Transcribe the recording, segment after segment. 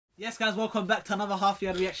Yes, guys, welcome back to another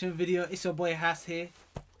half-year reaction video. It's your boy Hass here.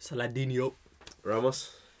 Saladinho.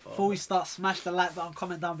 Ramos. Before we start, smash the like button,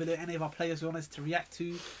 comment down below any of our players you want us to react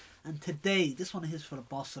to. And today, this one is for the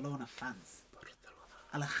Barcelona fans.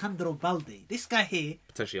 Alejandro Balde. This guy here,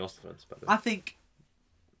 Potentially Arsenal fans. I think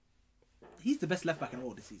he's the best left back in the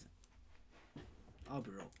world this season. I'll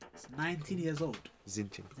be real. He's 19 years old.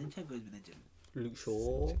 Zinchenko. Zinchenko has been injured. Luke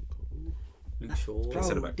Shaw. Luke Shaw.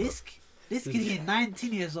 Bro, this kid here,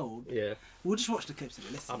 19 years old. Yeah. We'll just watch the clips of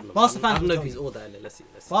it. Let's see. Barca fans. I don't know if he's all that. Let's see.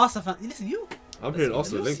 Barca fans. Listen, you. I'm hearing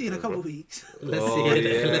Arsenal. We'll see in a couple of weeks. Let's Oh, see.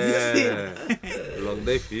 yeah. Let's see it. Long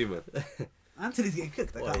day for you, man. Anthony's getting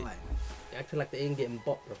cooked. I can't lie. You acting like they ain't getting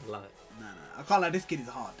bought, bro. Like, Nah. I can't lie. This kid is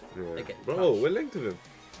hard. Yeah. Okay. Bro, we're linked to him.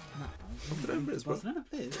 Nah. Emirates, bro. Barcelona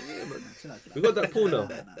players. Yeah, man. Chill out. We got that pool now.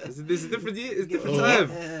 This is different year. It's different time.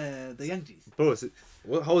 The young G's.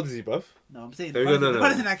 Bro, how old is he, bruv? No, I'm saying There the we go,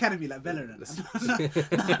 ones in the academy like Bellerin.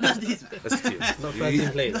 Not these, man. That's tears. not first team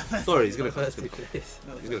players. Sorry, he's gonna Not come. first team players.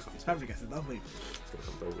 No, He's gonna it's Fabregas. Don't wait.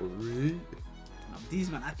 No, these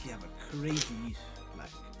men actually have a crazy youth. Like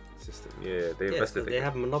System. Yeah, they Yeah, invested. they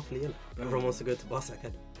have a monopoly in it. Everyone wants to go to Barca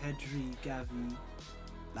Academy. Pedri, Gavi.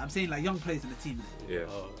 Like, I'm saying like young players in the team. Innit? Yeah.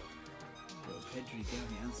 Oh. Bro, Pedri,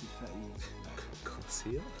 Gavi, Ansu Fati.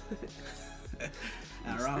 Garcia?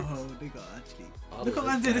 And Ramos, they got actually. Oh, Look what this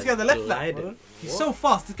man doing. This guy's guy's the left back, gliding. bro. He's What? so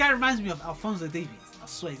fast. This guy reminds me of Alphonso Davies. I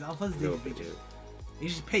swear, he's Alphonso No, Davies. but yeah.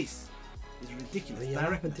 He's just pace. It's ridiculous. Yeah,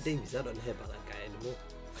 what happened Directness. to Davies? I don't hear about that guy anymore.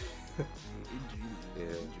 Injury, Yeah.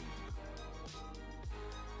 injury.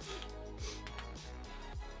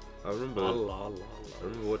 I remember. Allah. I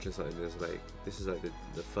remember watching something. There's like this is like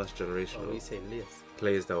the first generation Oh, of you saying Lias?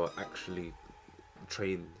 players that were actually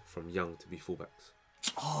trained from young to be fullbacks.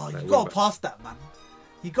 Oh, Like you gotta wingback. pass that, man.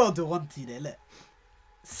 You gotta do 1-2 there, look.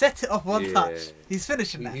 Set it off one Yeah. touch. He's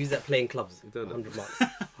finishing We that. use that playing clubs. You don't know. 100 bucks.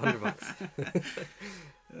 100 bucks.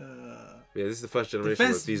 Yeah, this is the first generation where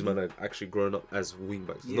Defense- these men are actually grown up as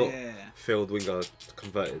wingbacks, Yeah. not failed winger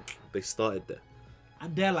converted. They started there.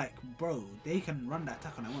 And they're like, bro, they can run that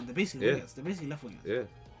attack on that one. They're basically Yeah. wingers. They're basically left wingers. Yeah, What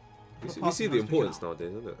you see passes the man's importance picking up?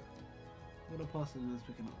 nowadays, isn't it? What a passes man's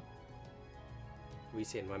picking up. We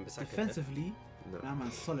saying Wan-Bissaka. Defensively, No. that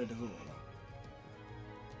man's solid as well.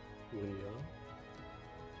 Winger.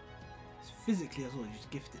 Physically as well, he's just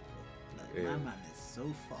gifted, bro. Like, Yeah. my man is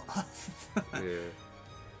so fast. Yeah,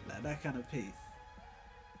 Like, that kind of pace.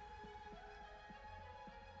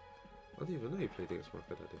 I didn't even know he played against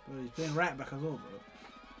Marco that day. Bro, he's playing right back as well, bro.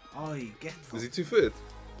 Oh, he gets Was he 2-footed?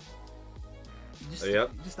 just, Yeah. you're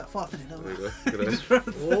just that fast, isn't it? There you go. He Look at just that.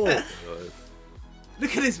 runs. Oh.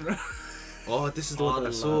 Look at this, bro. Oh, this is the one I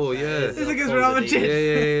Allah, saw. that Yeah, is This against Alphonso Real Madrid.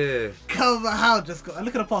 Davies. yeah. Come on, how just got.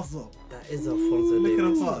 Look at the pass as well. That is Alphonso Look at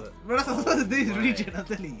Davies. the pass. Bro, that's Alphonso Davies my. region, I'm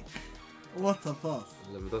telling you. What a pass.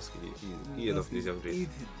 Lewandowski, he enough these young G's.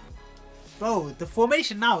 Bro, the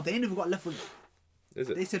formation now, they ain't even got left wing. Is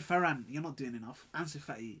They it? said Ferran, you're not doing enough. Ansu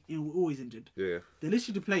Fati, we're always injured. Yeah. They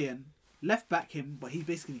literally play in, left back him, but he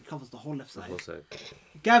basically covers the whole left The side. whole side.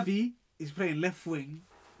 Gavi is playing left wing,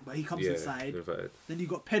 but he comes Yeah. inside. Inverted. Then you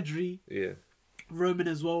got Pedri, Yeah. Roman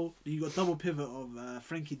as well. Then you got double pivot of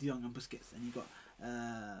Frankie De Jong and Busquets. And you got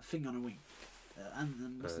Thing on the wing.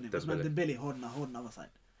 And what's the name? Usman Dembele holding the other side.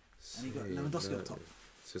 And you got Lewandowski up top.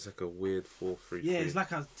 So it's like a weird 4-3-3. Yeah, it's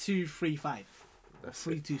like a 2-3-5. Or That's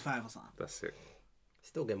it. 3-2-5 or something. That's it.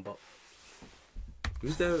 Still getting bought.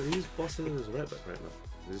 Who's Barcelona's right back right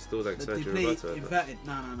now? Is it still like But they Sergio play Roberto? inverted.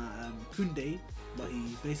 No. Koundé, but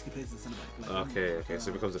he basically plays the centre back. Like, Okay, so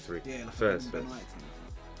it becomes a 3. Yeah, like First, a Ben first. White team.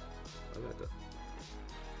 I like that.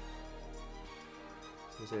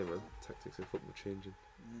 So I'm saying, man, tactics in football changing.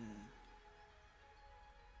 Yeah.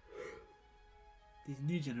 These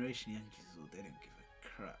new generation Yankees, they don't give a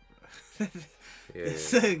crap, bro. Yeah. They're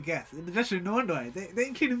so gassed. In the dressing room, no wonder why. They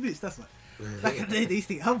ain't cleaning boots, that's why. Back in the day, they used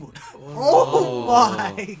to get humbled. Oh,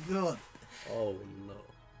 no. my god. Oh no.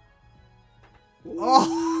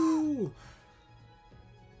 Oh.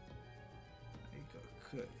 They got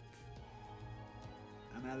cooked.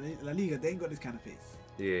 And La Liga, they ain't got this kind of pace.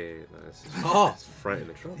 Yeah, no, it's Oh. it's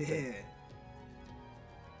frightening. Yeah.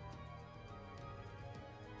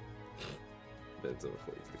 Benzo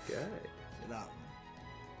thought he's the guy. Chill out, man.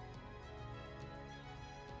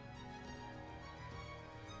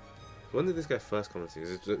 When did this guy first come into?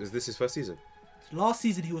 Is this his first season? Last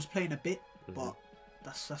season, he was playing a bit, Mhm. but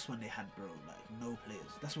that's when they had, bro, like, no players.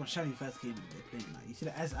 That's when Xavi first came in, they played, like, you see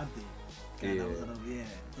that as Abdi. Guy that was, yeah,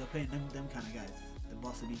 they're playing them kind of guys, the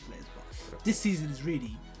Barcelona players. But this season is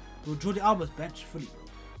really, bro, Jordi Alba's bench fully, bro.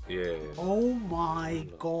 Yeah. Oh my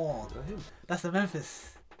god. Is that him? That's the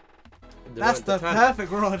Memphis. The That's the time.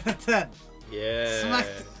 perfect roll of the 10. Yeah.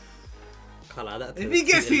 Smacked. Nah, that If turn he is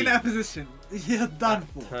gets too you in that elite. position, you're done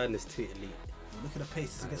for. Turn is too elite. Look at the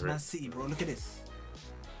pace against Right. Man City, bro. Look at this.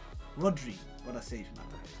 Rodri, what a save, man.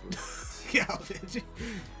 Get out of here.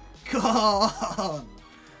 Come on.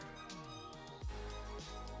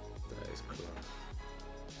 That is class.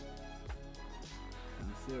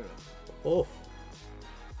 Zero. Oh,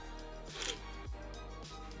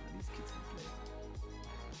 These kids can play.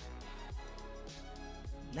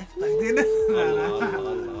 Left back, didn't Allah,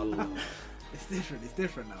 Allah, Allah. It's different. It's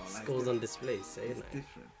different now. Like, Scores on display, say it's that.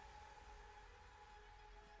 different.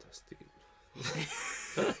 That's deep.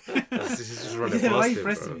 This is just running Yeah, why are past you him,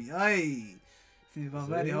 pressing bro. me? Aye. See,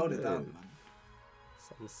 Valverde, hold it down, Yeah. man.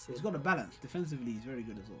 Some sin. He's got a balance. Defensively, he's very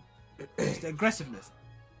good as well. It's the aggressiveness.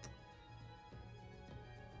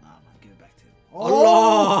 Nah, man, give it back to him.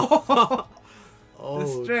 Allah! The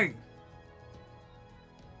Oh, strength.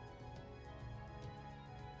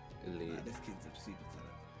 Elite. Nah, this kid's a super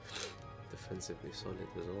talent. Defensively solid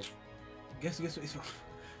as well. Guess what he's from?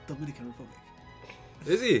 Dominican Republic.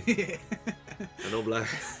 Is he? Yeah. I know black.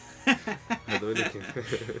 I Dominican.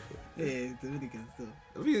 Yeah, Dominican still.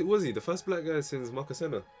 I mean, was he the first black guy since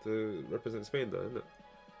Marcasena to represent Spain, though, isn't it?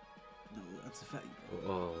 No, that's a fatty,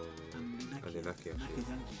 bro. Oh, And and Inaki, actually. Inaki's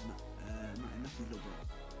auntie, not Inaki's little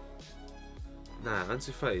bro. Nah,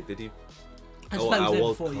 Ansu Fati, did he? Ansu Oh, Fati was at there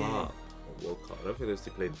World before, Cup. yeah. At World Cup. I don't think those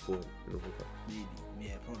two played before in the World Cup. Maybe,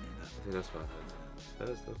 yeah, probably that. I think that's what I heard.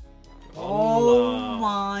 That's the. Oh Allah.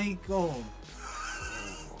 my god.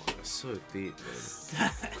 Oh, that's so deep,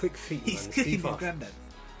 man. quick feet, He's man. kicking Feet your fast. granddad.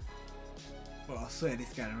 Bro, I swear this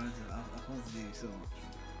guy reminds me of Alphonse Davies so much.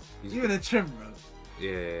 He's Even got, a trim, bro.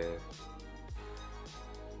 yeah.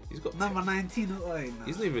 He's got. Number 19. Oh, nah.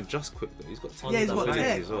 He's not even just quick though. He's got. Yeah, he's got ability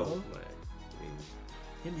tech, as well. bro. Right.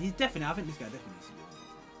 I mean, He's definitely. I think this guy definitely needs to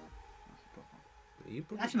be. you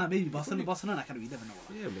probably. Actually, no, maybe Barcelona Academy. You never know.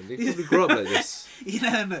 Yeah, man. They probably grew up like this. You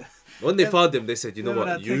never know. When they found him, they said, "You know Where what?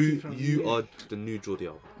 would I take you from You here?" are the new Jordi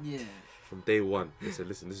Alba." Yeah. From day one, they said,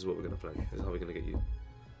 "Listen, this is what we're gonna play. This is how we're gonna get you."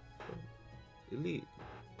 Elite.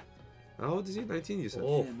 How old is he? 19, you said.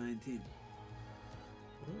 Oh. Yeah, 19.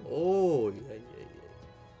 Oh, yeah, yeah,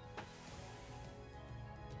 yeah.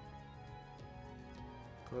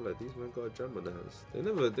 God, like, these men got a jam on their hands.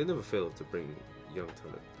 They never failed to bring young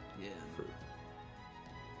talent Yeah. through.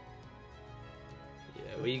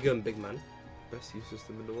 Yeah, where you going, big man? Best youth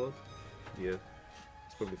system in the world. Yeah,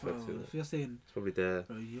 it's probably fair Bro, to. if you're saying, It's probably there.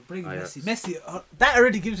 bro, you're bringing Ajax. Messi, that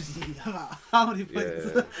already gives you how many points?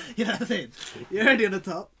 Yeah. You know what I'm saying? You're already on the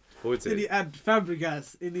top. What would Then you say? add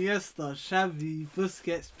Fabregas, Iniesta, Xavi,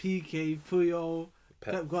 Busquets, PK, Puyol,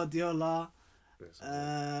 Pep Guardiola,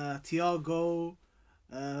 Thiago,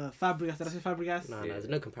 Fabregas. Did I say Fabregas? Nah, Yeah. there's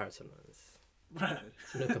no comparison, man. Bro.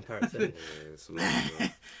 There's no comparison. Yeah, it's a lot, bro.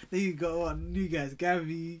 Then you got one new guys,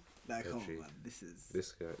 Gavi. Like, come on, Gavi. man, this is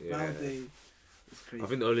This guy, yeah. Balde. It's crazy. I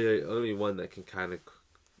think the only one that can kind of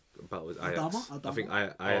battle is Ajax. Adama? I think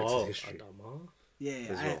Adama? Ajax's history Adama. yeah, as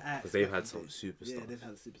well, because they've had some superstars. Yeah, they've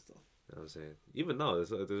had a superstar. You know what I'm saying? Even now,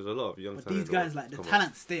 there's a lot of young But talent. these guys, like the come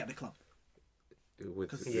talent, stay at the club. up with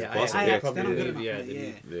 'Cause Yeah, Barca, Ajax, probably they're not good leave, enough, yeah, like, they yeah.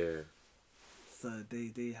 leave. yeah. So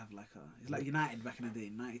they have like a, it's like United back in the day,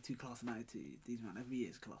 92 class, 92. These man every year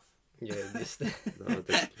is class. Yeah, this. No,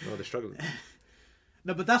 they're struggling.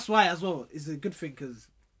 No, but that's why as well it's a good thing because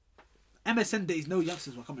MSN days, no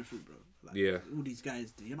youngsters were coming through, bro. Like, Yeah. all these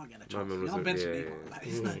guys, you're not getting a My chance. man You're was not a- benching yeah, anymore. yeah. Like,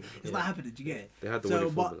 it's not happening. Do you get it? They had the So,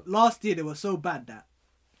 winning but formula. last year they were so bad that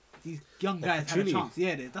these young guys had a Opportunity. chance.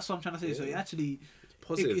 Yeah, that's what I'm trying to say. So it Yeah. actually,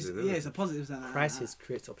 Positives, it's, isn't yeah, it? it's a positive. And, Crisis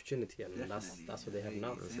creates opportunity, and definitely, that's what they have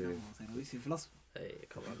now. That's Say no it. more, say no. We see philosophy. Hey,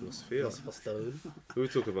 come on, Philosophy, yeah. Philosopher Stone. Who we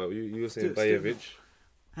talk about? You were saying Stuart- Bajevic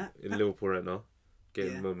Huh? in Liverpool right now,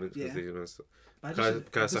 getting Yeah, moments because yeah. they, you know, But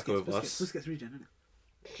Bukayo Saka with us. Busquets regen,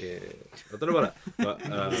 innit? yeah. I don't know about that,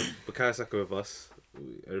 but Bukayo Saka with us,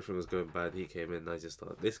 everything was going bad. He came in, I just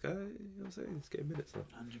thought this guy, you know what I'm saying, he's getting minutes now.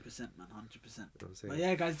 100%, man, 100%. You know what I'm saying? But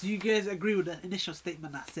yeah, guys, do you guys agree with the initial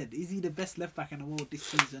statement I said? Is he the best left back in the world this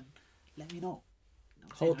season? Let me know. You know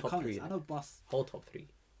what I'm saying? Whole In the top comments. three, I know, boss. Whole top three.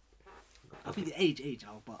 I think the age,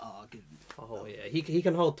 I'll give him. Oh yeah, he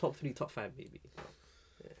can hold top 3, top 5 maybe.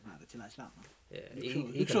 Nah, chill out, man.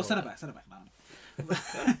 Yeah, Look sure, centre back now.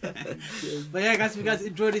 But yeah, guys, if you guys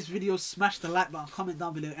enjoyed this video, smash the like button, comment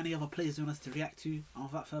down below any other players you want us to react to. And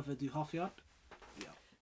without further ado, half yard.